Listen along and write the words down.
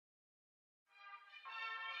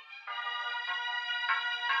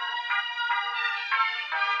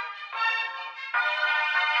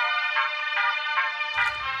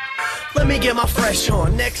Let me get my fresh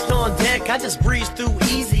on. Next on deck, I just breeze through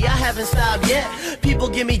easy. I haven't stopped yet. People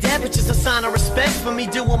give me that, but just a sign of respect for me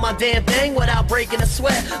doing my damn thing without breaking a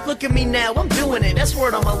sweat. Look at me now, I'm doing it. That's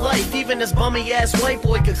word on my life. Even this bummy ass white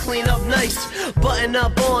boy could clean up nice. Button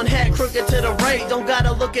up on, hat crooked to the right. Don't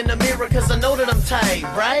gotta look in the mirror, cause I know that I'm tight,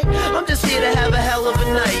 right? I'm just here to have a hell of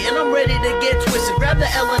a night, and I'm ready to get twisted. Grab the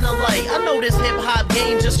L and the light. I know this hip hop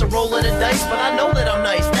game just a roll of the dice, but I know that I'm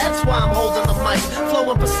nice. That's why I'm holding the mic,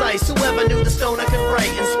 flowing precise. Whoever knew the stoner could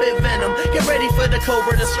write and spit venom. Get ready for the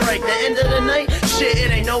cobra to strike. The end of the night, shit,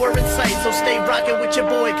 it ain't nowhere in sight. So stay rocking with your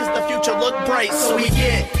boy, cause the future look bright. So we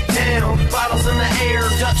get down, bottles in the air,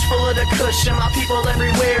 Dutch full of the cushion, my people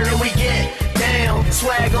everywhere. And we get down,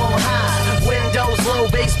 swag on high, windows low,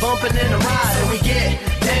 bass bumping in the ride. And we get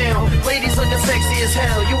down, ladies looking sexy as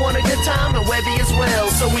hell. You want a good time? And Webby as well.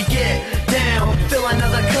 So we get down, fill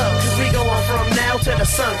another cup, cause we go on from now till the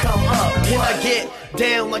sun come up. When I get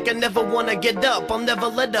down like I never wanna get up, I'll never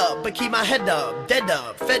let up, but keep my head up, dead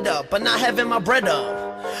up, fed up, but not having my bread up.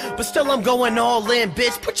 But still I'm going all in,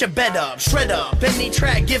 bitch, put your bed up, shred up, any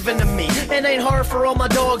track given to me. It ain't hard for all my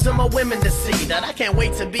dogs and my women to see that I can't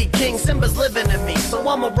wait to be king, Simba's living in me. So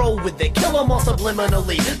I'ma roll with it, kill them all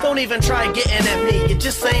subliminally. Don't even try getting at me, it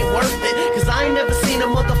just ain't worth it. Cause I ain't never seen a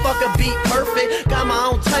motherfucker beat perfect. Got my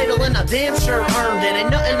own title and I damn sure earned it.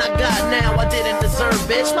 Ain't nothing I got now I didn't deserve,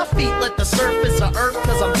 bitch. My feet let the surface of earth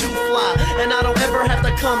cause I'm too fly. And I don't ever have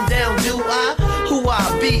to come down, do I? Who I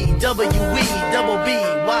be, W-E, double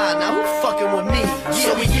B-Y. Now who fucking with me? Yeah.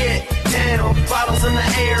 So we get down, bottles in the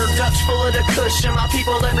air, Dutch full of the cushion, my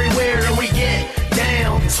people everywhere. And we get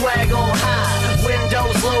down, swag on high,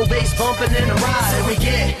 windows low, bass bumping in the ride. And we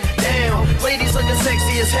get down, ladies looking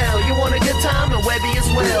sexy as hell. You want a good time? And Webby as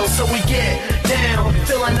well. So we get down,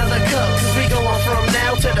 fill another cup, cause we go on from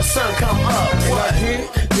now till the sun come up. What?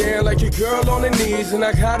 Yeah, like your girl on her knees, and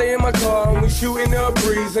I got her in my car, and we shooting up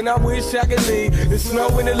breeze, and I wish I could leave. The snow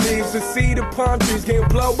in the leaves, to see the palm trees getting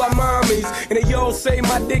blown by mommies, and they all say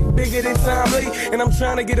my dick bigger than Tom Lee, and I'm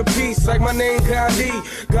trying to get a piece like my name Gandhi.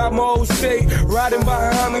 Got my old state riding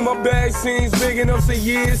behind me, my bag seems big enough, say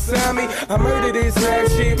yeah, sign me. I murder this rap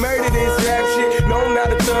shit, no, I'm not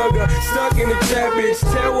a thugger, stuck in the trap, bitch.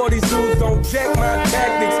 Tell all these dudes don't jack my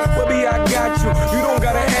tactics. Webby, I got you, you don't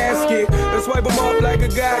gotta ask it. Let's wipe them up like a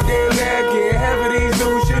goddamn napkin. Half of these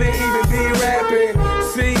dudes shouldn't even be rapping.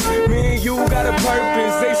 See, me and you got a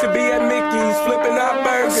purpose. They should be at Mickey's flipping our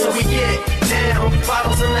burgers. So we get down,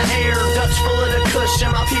 bottles in the air, Dutch full of the cushion,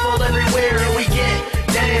 my people everywhere. And we get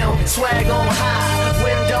down, swag on high,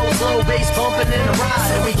 windows low, bass bumping in the ride.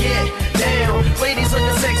 And we get down, ladies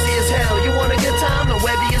looking sexy as hell. You want a good time? And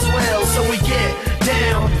Webby as well. So we get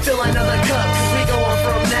down, fill another cup, cause we go on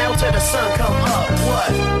from now till the sun come up.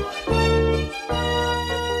 What?